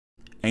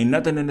Ain't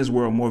nothing in this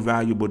world more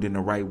valuable than the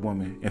right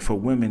woman, and for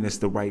women, it's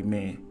the right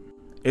man.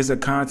 It's a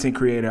content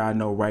creator I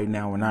know right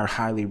now and I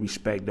highly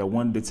respect that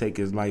wanted to take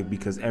his life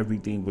because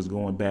everything was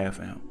going bad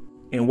for him.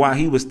 And while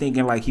he was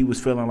thinking like he was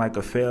feeling like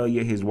a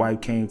failure, his wife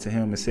came to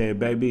him and said,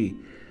 baby,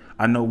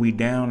 I know we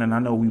down and I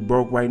know we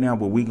broke right now,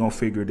 but we gonna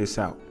figure this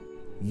out.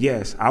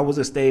 Yes, I was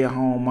a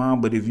stay-at-home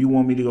mom, but if you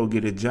want me to go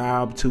get a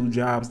job, 2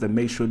 jobs to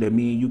make sure that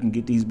me and you can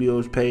get these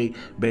bills paid,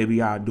 baby,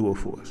 I'll do it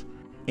for us.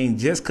 And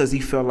just because he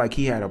felt like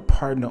he had a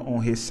partner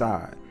on his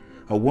side,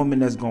 a woman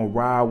that's gonna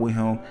ride with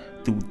him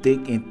through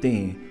thick and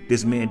thin,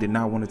 this man did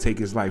not want to take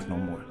his life no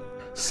more.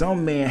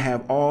 Some men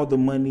have all the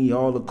money,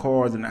 all the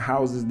cars and the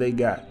houses they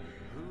got,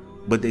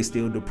 but they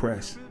still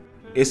depressed.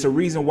 It's a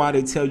reason why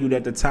they tell you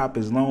that the top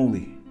is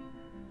lonely.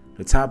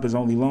 The top is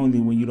only lonely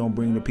when you don't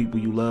bring the people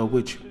you love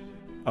with you.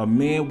 A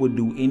man would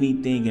do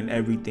anything and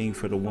everything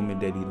for the woman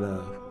that he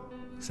loves.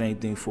 Same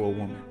thing for a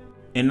woman.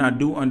 And I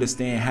do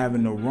understand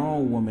having the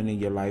wrong woman in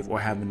your life or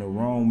having the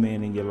wrong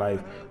man in your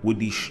life would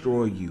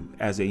destroy you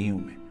as a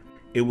human.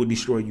 It will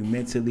destroy you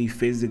mentally,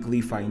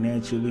 physically,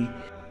 financially.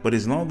 But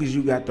as long as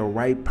you got the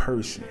right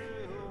person,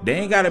 they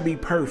ain't got to be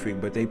perfect,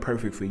 but they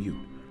perfect for you.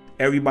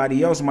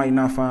 Everybody else might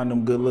not find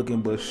them good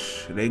looking, but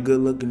they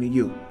good looking to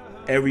you.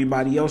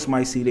 Everybody else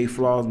might see their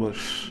flaws, but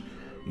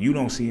you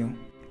don't see them.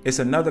 It's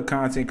another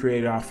content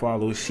creator I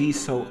follow. She's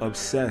so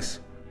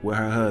obsessed with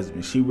her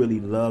husband. She really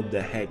loved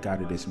the heck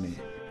out of this man.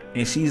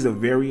 And she's a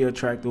very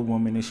attractive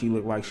woman and she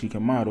looked like she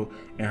can model.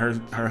 And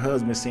her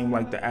husband seemed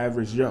like the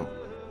average Joe.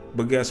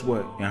 But guess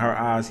what? In her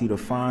eyes, he the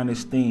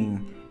finest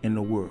thing in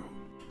the world.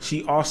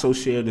 She also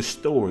shared a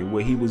story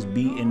where he was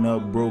beaten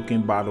up,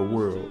 broken by the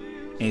world,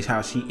 and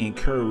how she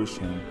encouraged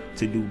him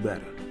to do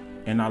better.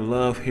 And I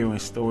love hearing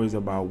stories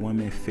about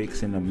women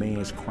fixing a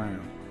man's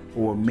crown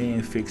or a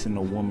man fixing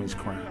a woman's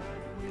crown.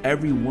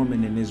 Every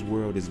woman in this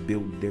world is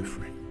built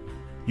different.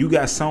 You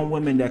got some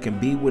women that can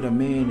be with a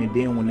man and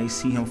then when they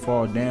see him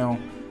fall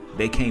down,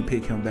 they can't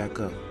pick him back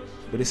up.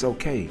 But it's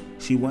okay.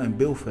 She wasn't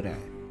built for that.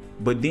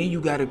 But then you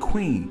got a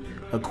queen.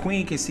 A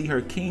queen can see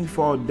her king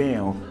fall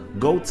down,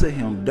 go to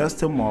him,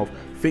 dust him off,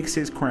 fix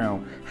his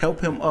crown, help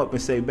him up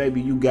and say,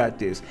 baby, you got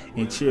this,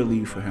 and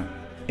cheerlead for him.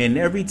 And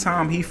every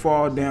time he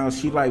fall down,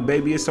 she like,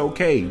 baby, it's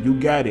okay. You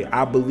got it.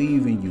 I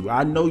believe in you.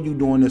 I know you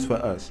doing this for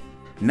us.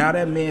 Now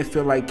that man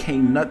feel like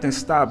can't nothing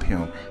stop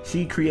him.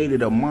 She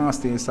created a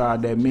monster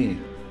inside that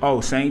man. Oh,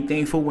 same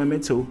thing for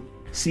women too.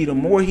 See, the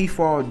more he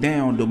fall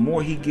down, the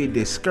more he get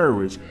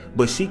discouraged.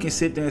 But she can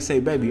sit there and say,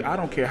 baby, I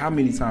don't care how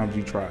many times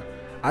you try.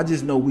 I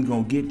just know we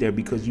gonna get there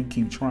because you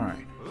keep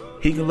trying.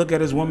 He can look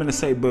at his woman and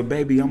say, but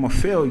baby, I'm gonna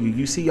fail you.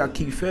 You see, I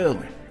keep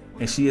failing.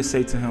 And she'll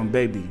say to him,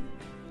 baby,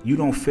 you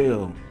don't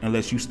fail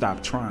unless you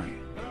stop trying.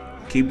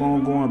 Keep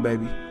on going,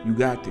 baby. You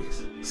got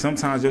this.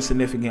 Sometimes your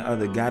significant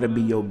other gotta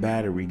be your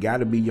battery,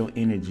 gotta be your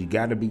energy,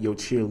 gotta be your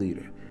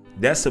cheerleader.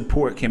 That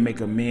support can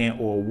make a man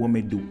or a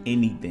woman do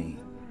anything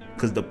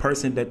because the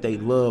person that they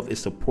love is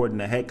supporting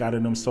the heck out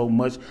of them so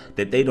much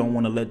that they don't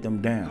want to let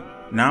them down.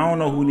 Now, I don't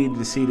know who needed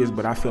to see this,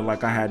 but I feel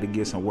like I had to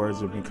get some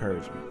words of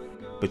encouragement.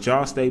 But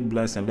y'all stay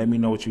blessed and let me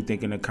know what you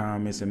think in the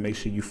comments and make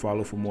sure you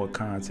follow for more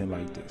content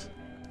like this.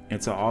 And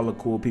to all the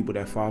cool people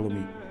that follow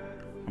me,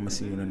 I'm going to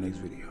see you in the next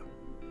video.